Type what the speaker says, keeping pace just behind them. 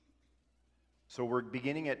So we're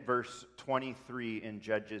beginning at verse 23 in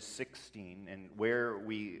Judges 16, and where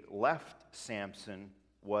we left Samson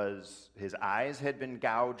was his eyes had been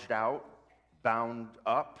gouged out, bound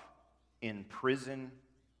up in prison,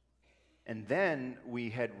 and then we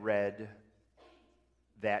had read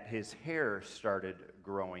that his hair started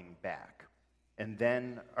growing back. And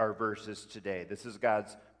then our verses today. This is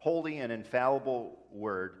God's holy and infallible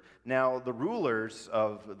word. Now, the rulers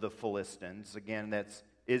of the Philistines, again, that's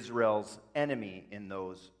Israel's enemy in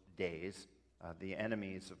those days, the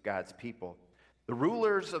enemies of God's people. The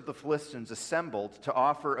rulers of the Philistines assembled to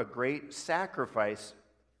offer a great sacrifice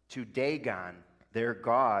to Dagon, their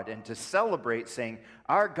god, and to celebrate, saying,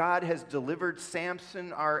 "Our God has delivered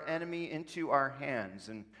Samson, our enemy, into our hands."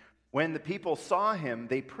 And when the people saw him,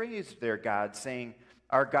 they praised their God, saying,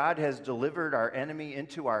 "Our God has delivered our enemy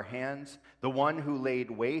into our hands, the one who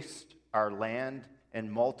laid waste our land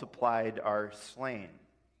and multiplied our slain."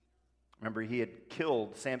 Remember,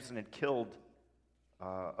 Samson had killed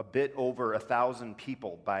a bit over 1,000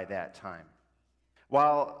 people by that time.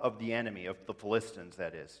 While of the enemy, of the Philistines,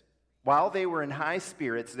 that is. While they were in high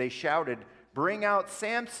spirits, they shouted, "Bring out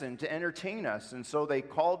Samson to entertain us." And so they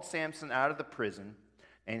called Samson out of the prison,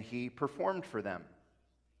 and he performed for them.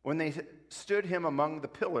 When they stood him among the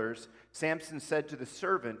pillars, Samson said to the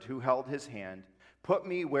servant who held his hand, "Put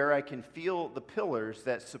me where I can feel the pillars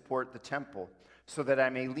that support the temple, so that I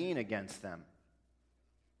may lean against them."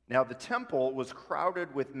 Now the temple was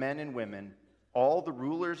crowded with men and women. All the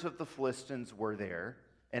rulers of the Philistines were there,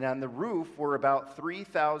 and on the roof were about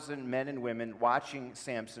 3,000 men and women watching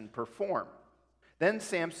Samson perform. Then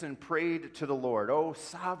Samson prayed to the Lord, "O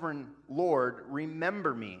sovereign Lord,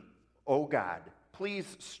 remember me, O God.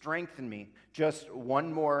 Please strengthen me just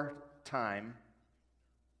one more time,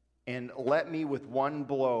 and let me with one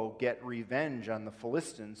blow get revenge on the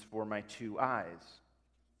Philistines for my 2 eyes."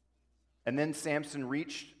 And then Samson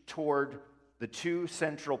reached toward the 2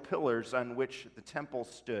 central pillars on which the temple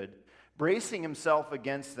stood, bracing himself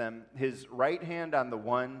against them, his right hand on the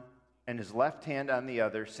one and his left hand on the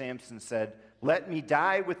other. Samson said, "Let me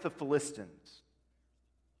die with the Philistines."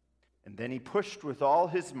 And then he pushed with all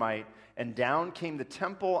his might, and down came the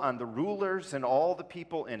temple on the rulers and all the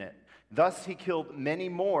people in it. Thus he killed many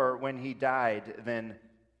more when he died than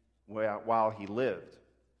while he lived.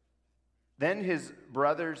 Then his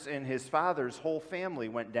brothers and his father's whole family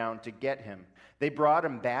went down to get him. They brought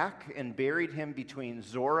him back and buried him between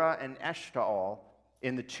Zorah and Eshtaol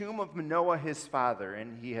in the tomb of Manoah his father,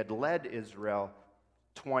 and he had led Israel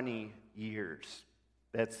 20 years.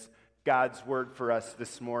 That's God's word for us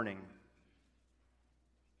this morning.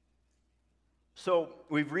 So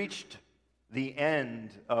we've reached the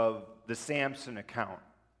end of the Samson account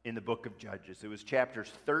in the book of Judges. It was chapters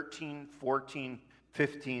 13, 14,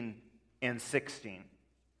 15, and 16.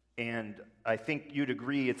 And I think you'd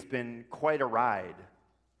agree it's been quite a ride.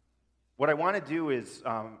 What I want to do is,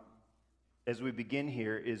 as we begin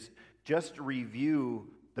here, is just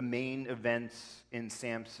review the main events in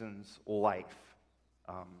Samson's life.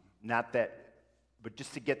 Not that, but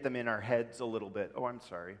just to get them in our heads a little bit. Oh, I'm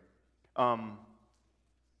sorry.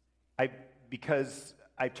 Because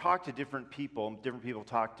I talked to different people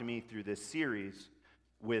talked to me through this series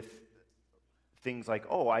with things like,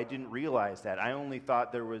 "Oh, I didn't realize that. I only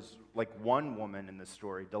thought there was like one woman in the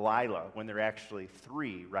story, Delilah, when there are actually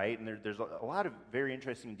 3, right?" And there's a lot of very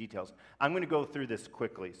interesting details. I'm going to go through this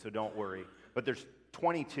quickly, so don't worry. But there's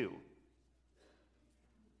 22.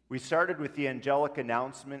 We started with the angelic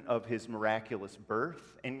announcement of his miraculous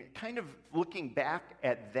birth, and kind of looking back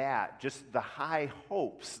at that, just the high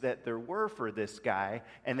hopes that there were for this guy,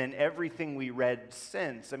 and then everything we read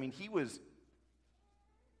since. I mean, he was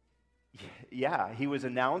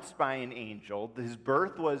announced by an angel. His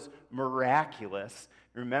birth was miraculous.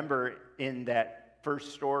 Remember in that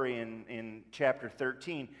first story in chapter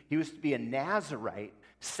 13, he was to be a Nazirite,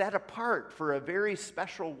 set apart for a very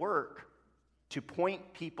special work to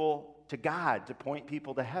point people to God, to point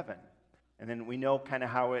people to heaven. And then we know kind of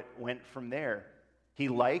how it went from there. He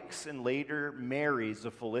likes and later marries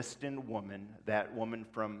a Philistine woman, that woman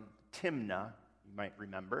from Timnah, you might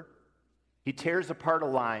remember. He tears apart a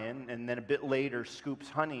lion, and then a bit later scoops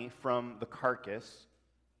honey from the carcass.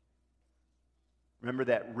 Remember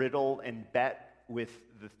that riddle and bet with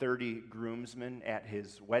the 30 groomsmen at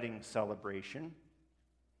his wedding celebration.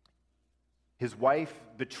 His wife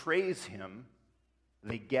betrays him.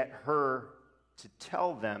 They get her to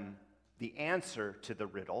tell them the answer to the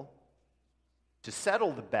riddle. To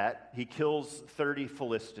settle the bet, he kills 30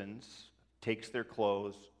 Philistines, takes their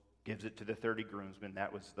clothes, gives it to the 30 groomsmen.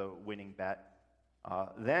 That was the winning bet.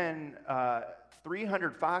 Then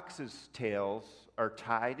 300 foxes' tails are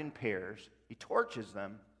tied in pairs. He torches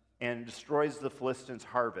them and destroys the Philistines'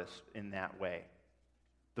 harvest in that way.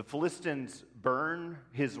 The Philistines burn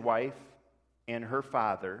his wife and her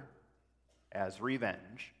father as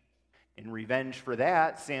revenge. In revenge for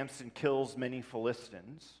that, Samson kills many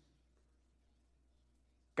Philistines.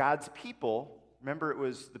 God's people, remember, it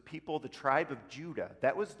was the people, the tribe of Judah.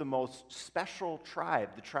 That was the most special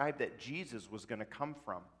tribe, the tribe that Jesus was going to come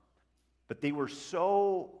from. But they were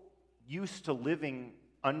so used to living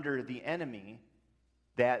under the enemy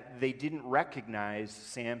that they didn't recognize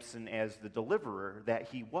Samson as the deliverer that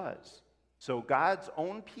he was. So God's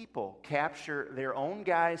own people capture their own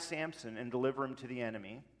guy, Samson, and deliver him to the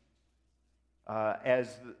enemy.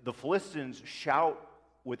 As the Philistines shout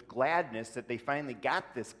with gladness that they finally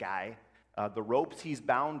got this guy, the ropes he's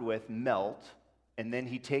bound with melt, and then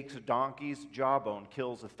he takes a donkey's jawbone,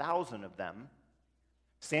 kills 1,000 of them.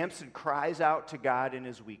 Samson cries out to God in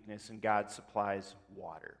his weakness, and God supplies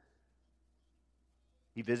water.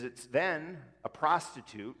 He visits then a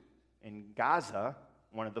prostitute in Gaza,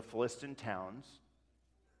 one of the Philistine towns.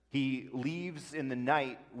 He leaves in the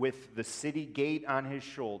night with the city gate on his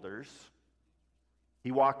shoulders.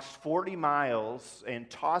 He walks 40 miles and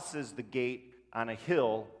tosses the gate on a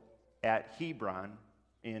hill at Hebron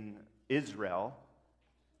in Israel.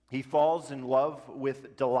 He falls in love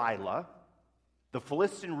with Delilah. The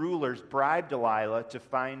Philistine rulers bribe Delilah to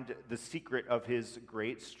find the secret of his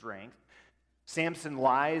great strength. Samson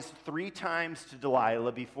lies 3 times to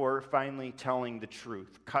Delilah before finally telling the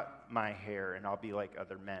truth. Cut my hair and I'll be like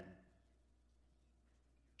other men.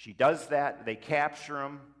 She does that. They capture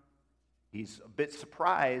him. He's a bit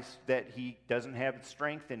surprised that he doesn't have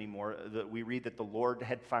strength anymore. We read that the Lord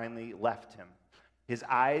had finally left him. His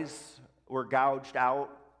eyes were gouged out,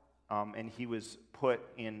 and he was put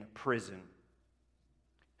in prison.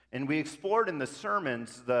 And we explored in the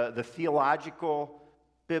sermons the theological,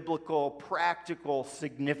 biblical, practical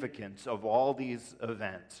significance of all these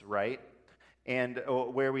events, right? And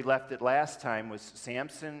where we left it last time was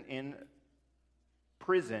Samson in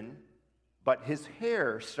prison, but his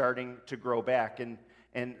hair starting to grow back.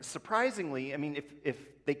 And surprisingly, I mean,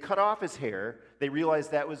 if they cut off his hair, they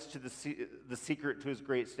realized that was to the secret to his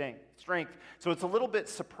great strength. So it's a little bit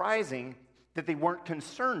surprising that they weren't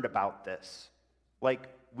concerned about this. Like,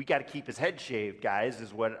 we got to keep his head shaved, guys,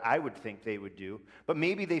 is what I would think they would do. But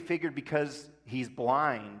maybe they figured because he's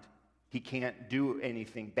blind, he can't do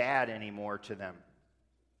anything bad anymore to them.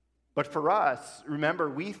 But for us, remember,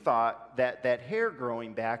 we thought that that hair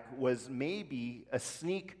growing back was maybe a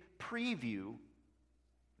sneak preview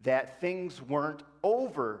that things weren't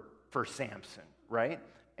over for Samson, right?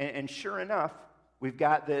 And sure enough, we've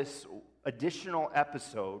got this additional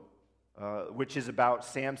episode, which is about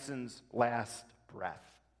Samson's last breath.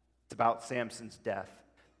 It's about Samson's death.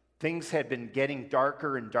 Things had been getting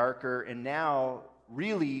darker and darker, and now,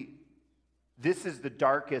 really, this is the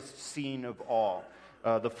darkest scene of all.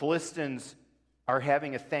 The Philistines are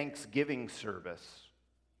having a Thanksgiving service,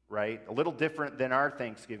 right? A little different than our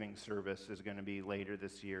Thanksgiving service is going to be later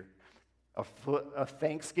this year. A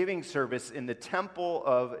Thanksgiving service in the temple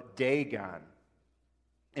of Dagon.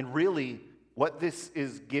 And really, what this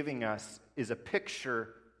is giving us is a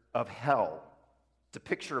picture of hell. It's a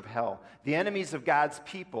picture of hell. The enemies of God's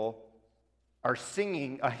people are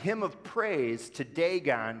singing a hymn of praise to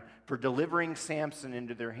Dagon for delivering Samson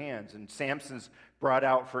into their hands. And Samson's brought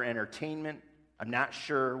out for entertainment. I'm not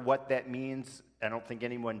sure what that means. I don't think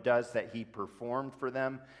anyone does that he performed for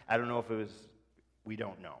them. I don't know if it was, we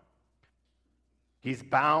don't know. He's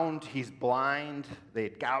bound, he's blind. They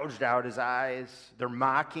had gouged out his eyes. They're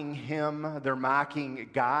mocking him. They're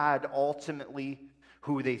mocking God, ultimately,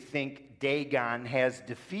 who they think Dagon has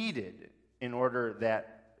defeated in order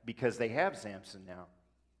that, because they have Samson now.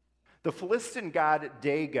 The Philistine god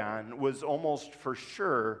Dagon was almost for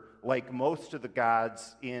sure, like most of the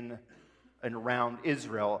gods in and around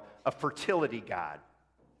Israel, a fertility god.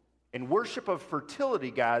 And worship of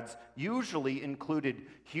fertility gods usually included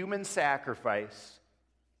human sacrifice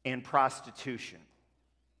and prostitution.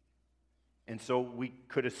 And so we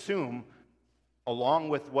could assume, along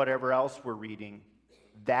with whatever else we're reading,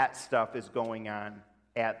 that stuff is going on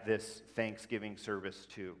at this Thanksgiving service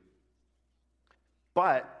too.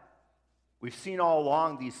 But we've seen all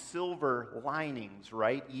along these silver linings,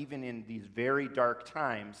 right? Even in these very dark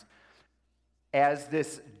times, as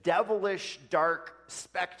this devilish dark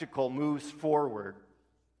spectacle moves forward,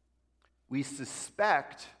 we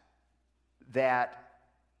suspect that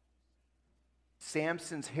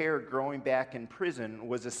Samson's hair growing back in prison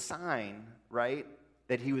was a sign, right,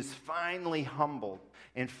 that he was finally humbled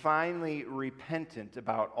and finally repentant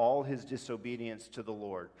about all his disobedience to the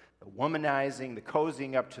Lord. The womanizing, the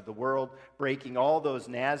cozying up to the world, breaking all those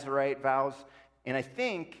Nazirite vows. And I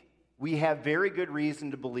think we have very good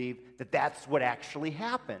reason to believe that that's what actually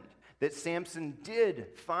happened, that Samson did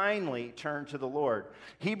finally turn to the Lord.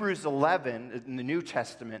 Hebrews 11 in the New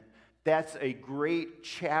Testament, that's a great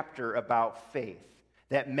chapter about faith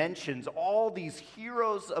that mentions all these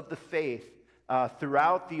heroes of the faith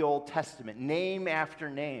throughout the Old Testament, name after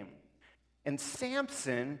name. And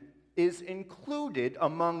Samson is included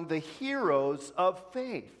among the heroes of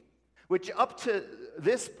faith, which up to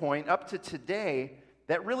this point, up to today,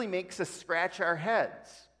 that really makes us scratch our heads.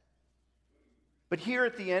 But here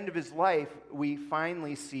at the end of his life, we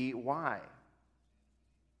finally see why.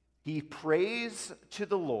 He prays to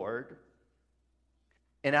the Lord,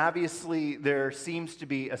 and obviously there seems to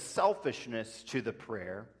be a selfishness to the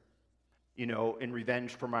prayer, in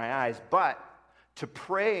revenge for my eyes, but to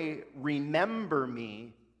pray, remember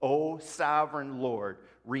me, O sovereign Lord,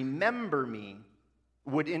 remember me,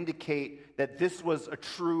 would indicate that this was a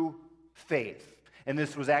true faith, and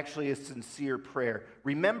this was actually a sincere prayer.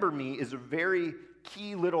 Remember me is a very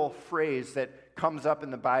key little phrase that comes up in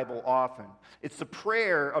the Bible often. It's the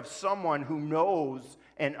prayer of someone who knows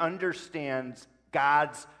and understands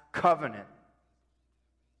God's covenant.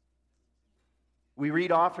 We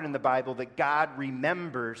read often in the Bible that God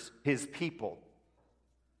remembers his people.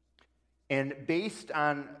 And based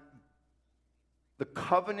on the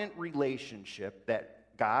covenant relationship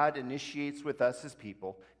that God initiates with us as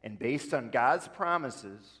people, and based on God's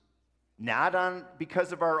promises, not on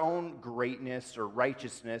because of our own greatness or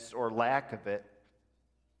righteousness or lack of it,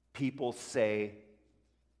 people say,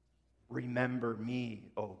 remember me,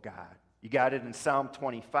 O God. You got it in Psalm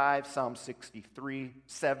 25, Psalm 63,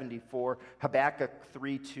 74. Habakkuk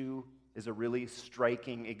 3:2 is a really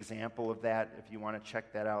striking example of that, if you want to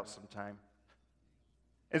check that out sometime.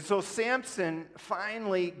 And so Samson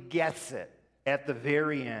finally gets it at the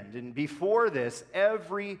very end. And before this,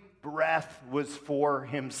 every breath was for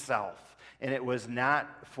himself. And it was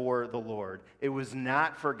not for the Lord. It was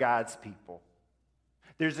not for God's people.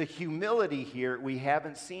 There's a humility here we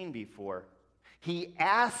haven't seen before. He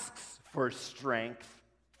asks for strength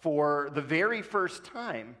for the very first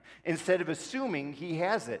time instead of assuming he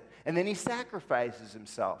has it. And then he sacrifices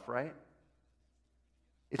himself, right?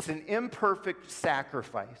 It's an imperfect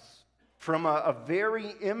sacrifice from a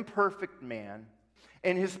very imperfect man.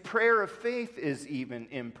 And his prayer of faith is even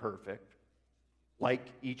imperfect, like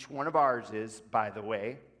each one of ours is, by the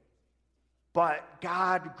way. But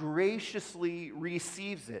God graciously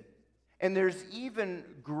receives it. And there's even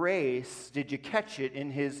grace, did you catch it,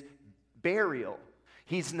 in his burial.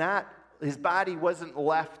 His body wasn't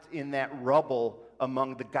left in that rubble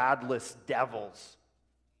among the godless devils,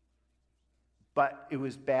 but it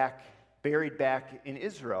was buried back in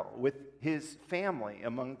Israel with his family,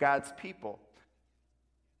 among God's people.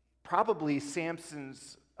 Probably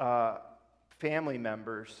Samson's family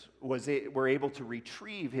members were able to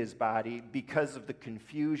retrieve his body because of the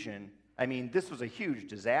confusion. I mean, this was a huge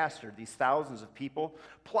disaster, these thousands of people,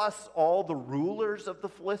 plus all the rulers of the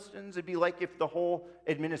Philistines. It'd be like if the whole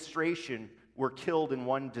administration were killed in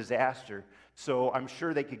one disaster. So I'm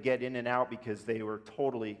sure they could get in and out because they were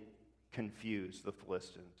totally confused, the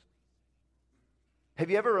Philistines.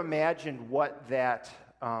 Have you ever imagined what that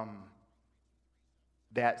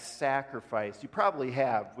sacrifice, you probably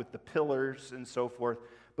have with the pillars and so forth,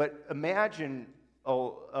 but imagine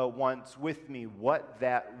once with me what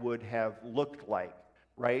that would have looked like,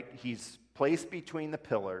 right? He's placed between the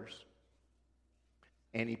pillars,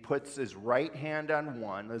 and he puts his right hand on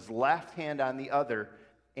one, his left hand on the other,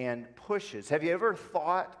 and pushes. Have you ever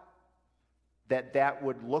thought that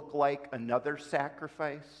would look like another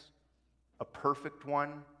sacrifice, a perfect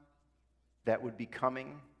one that would be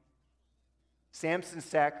coming? Samson's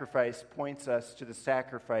sacrifice points us to the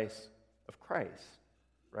sacrifice of Christ,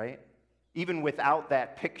 right? Even without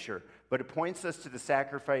that picture, but it points us to the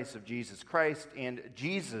sacrifice of Jesus Christ and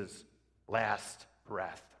Jesus' last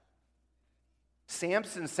breath.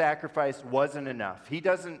 Samson's sacrifice wasn't enough. He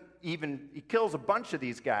kills a bunch of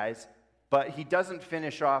these guys, but he doesn't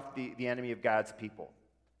finish off the enemy of God's people.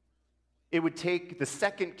 It would take the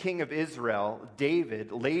second king of Israel,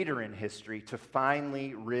 David, later in history, to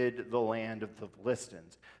finally rid the land of the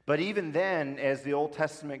Philistines. But even then, as the Old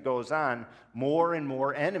Testament goes on, more and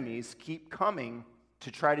more enemies keep coming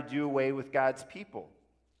to try to do away with God's people.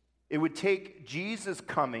 It would take Jesus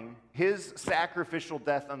coming, his sacrificial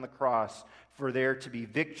death on the cross, for there to be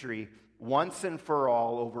victory once and for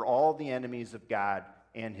all over all the enemies of God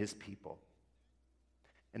and his people.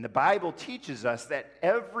 And the Bible teaches us that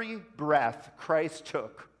every breath Christ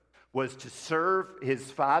took was to serve his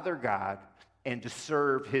Father God and to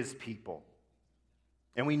serve his people.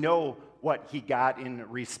 And we know what he got in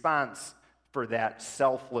response for that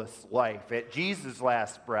selfless life. At Jesus'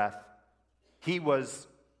 last breath, he was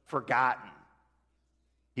forgotten.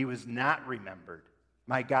 He was not remembered.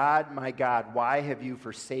 My God, why have you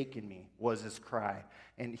forsaken me?" was his cry.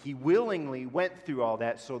 And he willingly went through all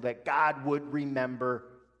that so that God would remember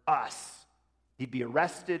us. He'd be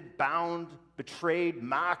arrested, bound, betrayed,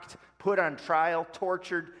 mocked, put on trial,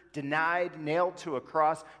 tortured, denied, nailed to a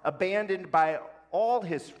cross, abandoned by all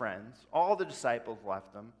his friends. All the disciples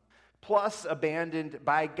left him, plus abandoned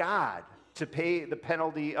by God to pay the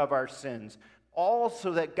penalty of our sins, all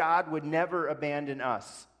so that God would never abandon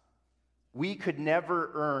us. We could never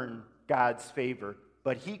earn God's favor,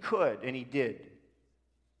 but he could, and he did,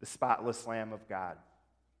 the spotless Lamb of God.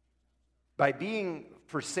 By being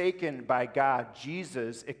forsaken by God,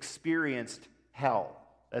 Jesus experienced hell.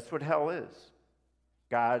 That's what hell is.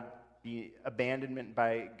 The abandonment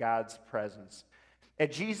by God's presence.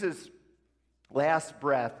 At Jesus' last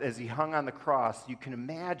breath, as he hung on the cross, you can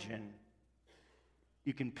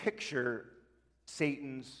picture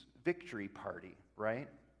Satan's victory party, right?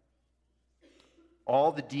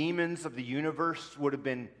 All the demons of the universe would have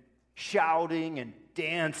been shouting and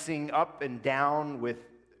dancing up and down with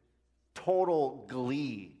total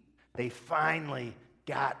glee. They finally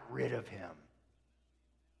got rid of him.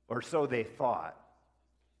 Or so they thought.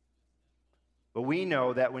 But we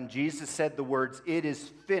know that when Jesus said the words, "It is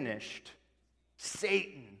finished,"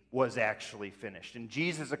 Satan was actually finished. And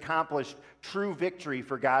Jesus accomplished true victory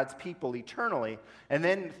for God's people eternally. And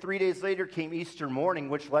then 3 days later came Easter morning,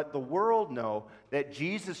 which let the world know that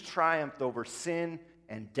Jesus triumphed over sin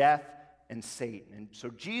and death and Satan. And so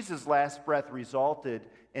Jesus' last breath resulted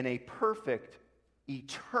in a perfect,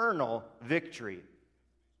 eternal victory.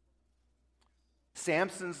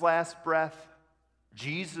 Samson's last breath,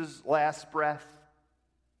 Jesus' last breath.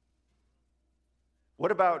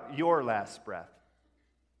 What about your last breath?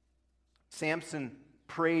 Samson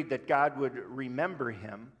prayed that God would remember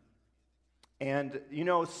him. And,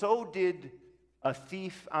 so did a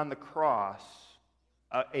thief on the cross,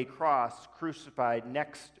 a cross crucified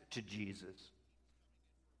next to Jesus.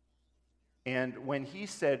 And when he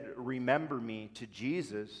said, "Remember me," to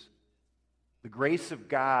Jesus, the grace of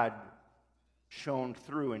God shone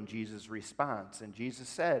through in Jesus' response. And Jesus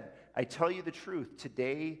said, "I tell you the truth,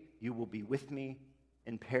 today you will be with me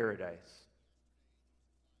in paradise."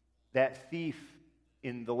 That thief,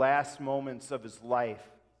 in the last moments of his life,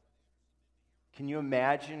 can you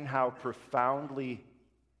imagine how profoundly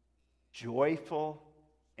joyful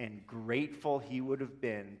and grateful he would have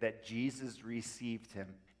been that Jesus received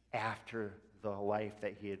him after the life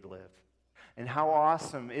that he had lived? And how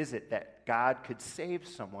awesome is it that God could save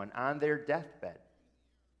someone on their deathbed?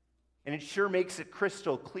 And it sure makes it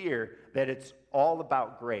crystal clear that it's all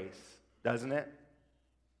about grace, doesn't it?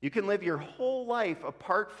 You can live your whole life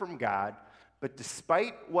apart from God, but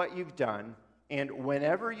despite what you've done, and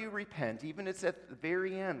whenever you repent, even if it's at the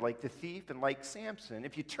very end, like the thief and like Samson,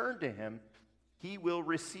 if you turn to him, he will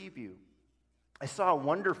receive you. I saw a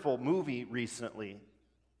wonderful movie recently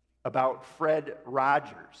about Fred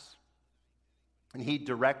Rogers. And he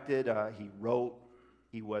directed, he wrote,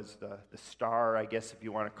 he was the star, I guess if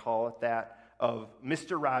you want to call it that, of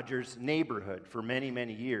Mr. Rogers' Neighborhood for many,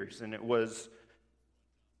 many years. And it was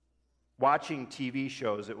watching TV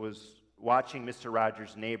shows, it was watching Mr.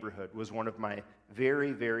 Rogers' Neighborhood was one of my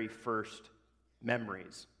very, very first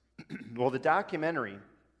memories. Well, the documentary,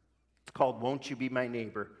 it's called "Won't You Be My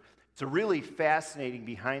Neighbor?" It's a really fascinating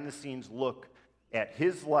behind-the-scenes look at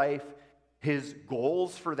his life, his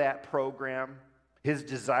goals for that program, his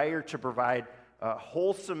desire to provide a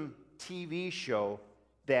wholesome TV show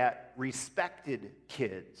that respected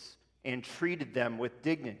kids and treated them with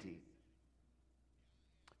dignity.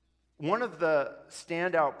 One of the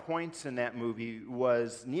standout points in that movie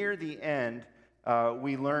was near the end,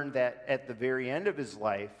 we learned that at the very end of his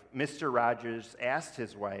life, Mr. Rogers asked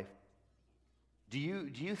his wife, do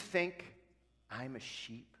you think I'm a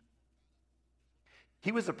sheep?"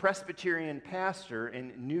 He was a Presbyterian pastor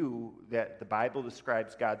and knew that the Bible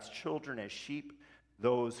describes God's children as sheep.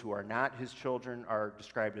 Those who are not his children are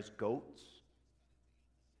described as goats.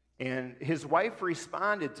 And his wife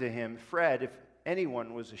responded to him, "Fred, if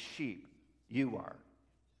anyone was a sheep, you are."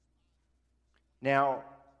 Now,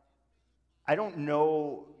 I don't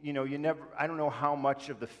know, I don't know how much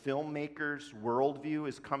of the filmmaker's worldview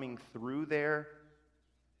is coming through there.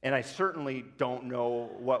 And I certainly don't know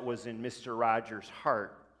what was in Mr. Rogers'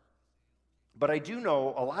 heart. But I do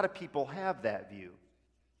know a lot of people have that view.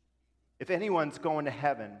 If anyone's going to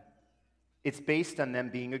heaven, it's based on them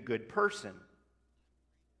being a good person.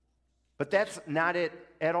 But that's not it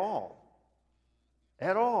at all.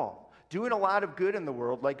 At all. Doing a lot of good in the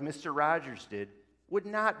world, like Mr. Rogers did, would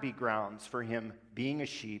not be grounds for him being a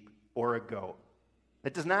sheep or a goat.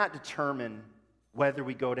 That does not determine whether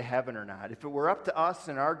we go to heaven or not. If it were up to us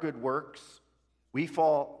and our good works, we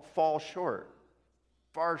fall short,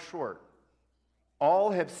 far short.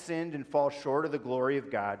 All have sinned and fall short of the glory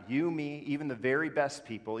of God. You, me, even the very best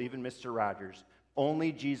people, even Mr. Rogers.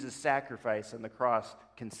 Only Jesus' sacrifice on the cross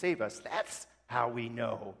can save us. That's how we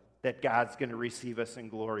know that God's going to receive us in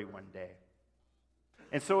glory one day.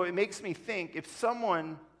 And so it makes me think, if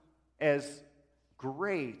someone as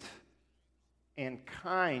great and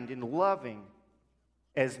kind and loving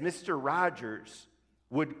as Mr. Rogers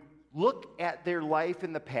would look at their life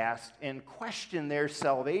in the past and question their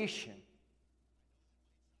salvation,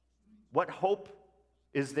 what hope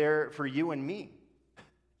is there for you and me?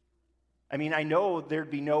 I mean, I know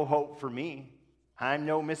there'd be no hope for me. I'm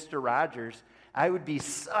no Mr. Rogers. I would be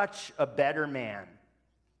such a better man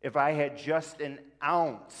if I had just an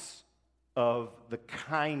ounce of the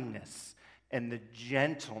kindness and the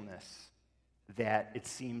gentleness that it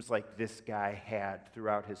seems like this guy had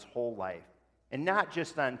throughout his whole life. And not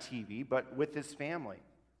just on TV, but with his family.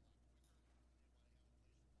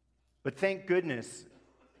 But thank goodness,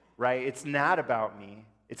 right? It's not about me.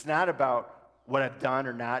 It's not about what I've done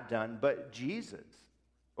or not done, but Jesus.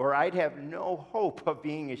 Or I'd have no hope of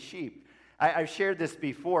being a sheep. I've shared this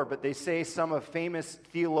before, but they say some of famous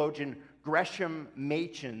theologian Gresham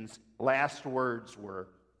Machen's last words were,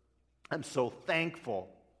 "I'm so thankful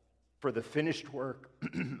for the finished work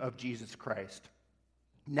of Jesus Christ."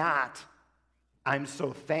 Not, "I'm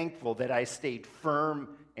so thankful that I stayed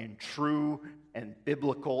firm and true and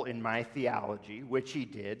biblical in my theology," which he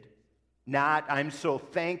did. Not, "I'm so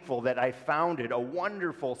thankful that I founded a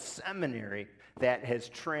wonderful seminary that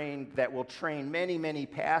will train many, many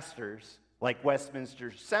pastors, like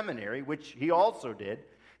Westminster Seminary," which he also did.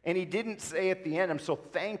 And he didn't say at the end, "I'm so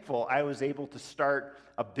thankful I was able to start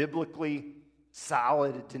a biblically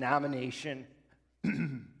solid denomination."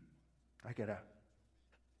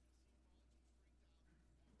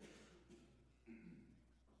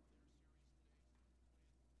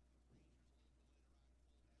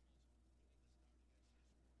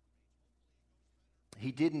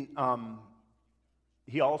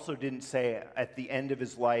 He also didn't say at the end of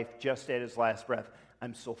his life, just at his last breath,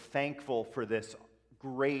 "I'm so thankful for this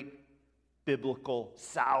great biblical,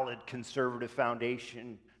 solid, conservative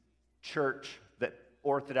foundation church, that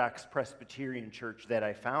Orthodox Presbyterian church that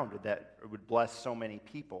I founded that would bless so many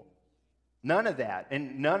people." None of that,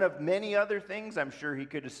 and none of many other things I'm sure he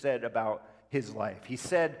could have said about his life. He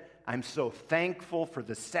said, "I'm so thankful for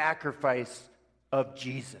the sacrifice of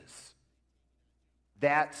Jesus."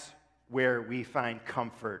 That's where we find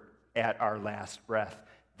comfort at our last breath.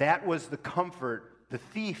 That was the comfort the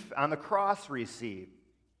thief on the cross received.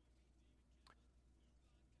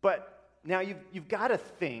 But now you've got to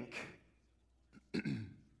think,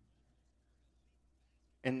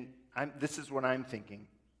 and this is what I'm thinking,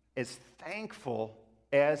 as thankful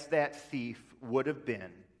as that thief would have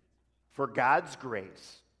been for God's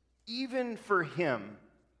grace, even for him,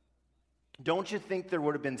 don't you think there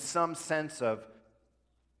would have been some sense of,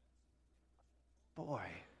 boy,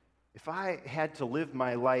 if I had to live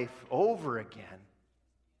my life over again,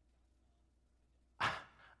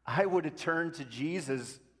 I would have turned to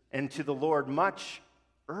Jesus and to the Lord much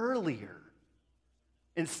earlier,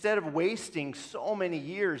 instead of wasting so many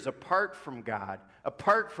years apart from God,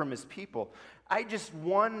 apart from his people. I just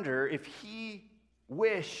wonder if he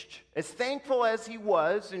wished, as thankful as he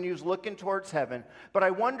was, and he was looking towards heaven, but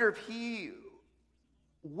I wonder if he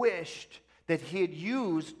wished that he had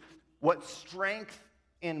used what strength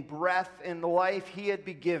and breath and life he had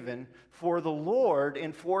been given for the Lord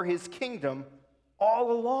and for his kingdom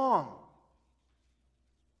all along.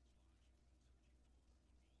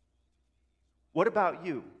 What about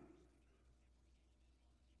you?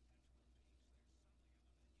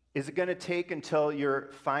 Is it going to take until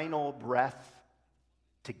your final breath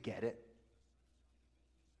to get it?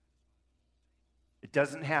 It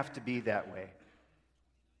doesn't have to be that way.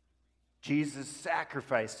 Jesus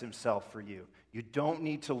sacrificed himself for you. You don't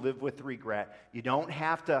need to live with regret. You don't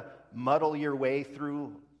have to muddle your way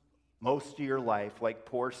through most of your life like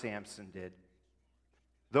poor Samson did.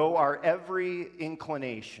 Though our every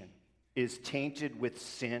inclination is tainted with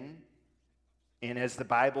sin, and as the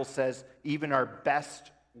Bible says, even our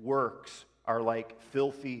best works are like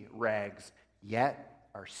filthy rags, yet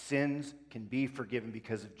our sins can be forgiven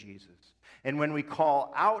because of Jesus. And when we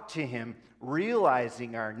call out to him,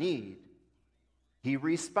 realizing our need, He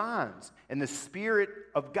responds, and the Spirit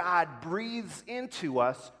of God breathes into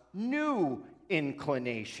us new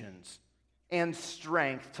inclinations and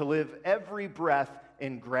strength to live every breath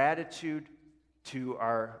in gratitude to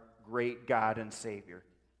our great God and Savior.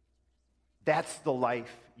 That's the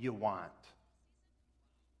life you want.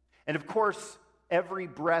 And of course, every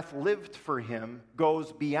breath lived for him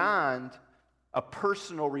goes beyond a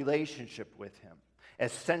personal relationship with him,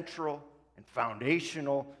 as central and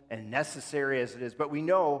foundational and necessary as it is. But we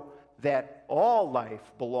know that all life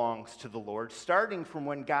belongs to the Lord, starting from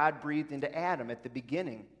when God breathed into Adam at the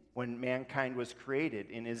beginning, when mankind was created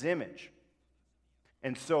in his image.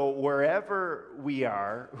 And so wherever we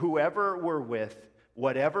are, whoever we're with,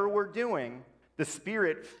 whatever we're doing, the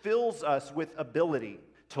Spirit fills us with ability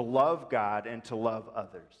to love God and to love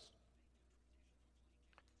others.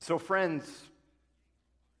 So friends,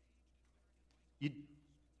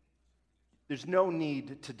 there's no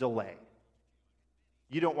need to delay.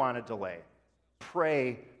 You don't want to delay.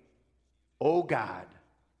 Pray, "Oh God,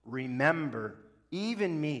 remember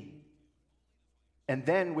even me." And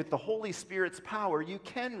then with the Holy Spirit's power, you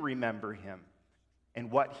can remember him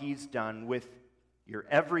and what he's done with your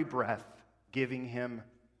every breath, giving him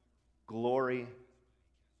glory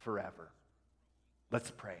forever.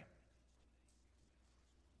 Let's pray.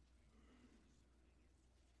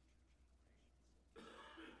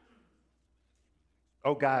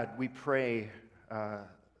 Oh God, we pray,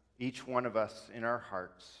 each one of us in our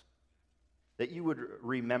hearts, that you would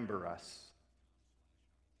remember us.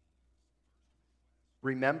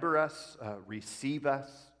 Remember us, receive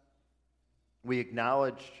us. We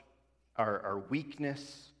acknowledge our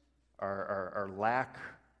weakness, our lack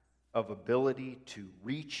of ability to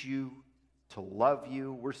reach you, to love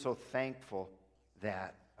you. We're so thankful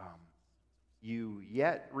that you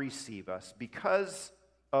yet receive us because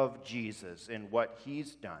of Jesus and what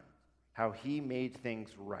he's done, how he made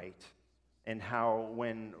things right, and how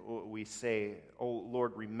when we say, "Oh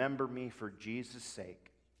Lord, remember me for Jesus'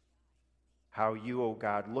 sake," how you, oh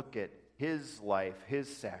God, look at his life,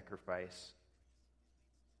 his sacrifice,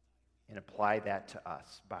 and apply that to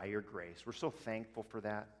us by your grace. We're so thankful for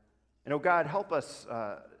that. And oh God, help us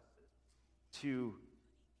to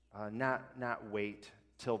not wait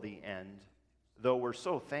till the end, though we're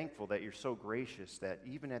so thankful that you're so gracious that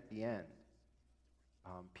even at the end,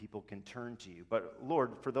 people can turn to you. But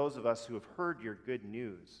Lord, for those of us who have heard your good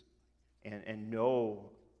news and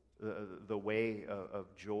know the way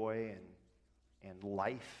of joy and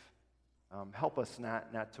life, help us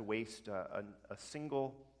not to waste a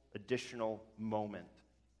single additional moment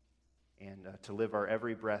and to live our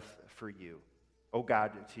every breath for you. Oh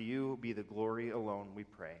God, to you be the glory alone, we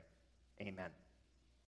pray. Amen.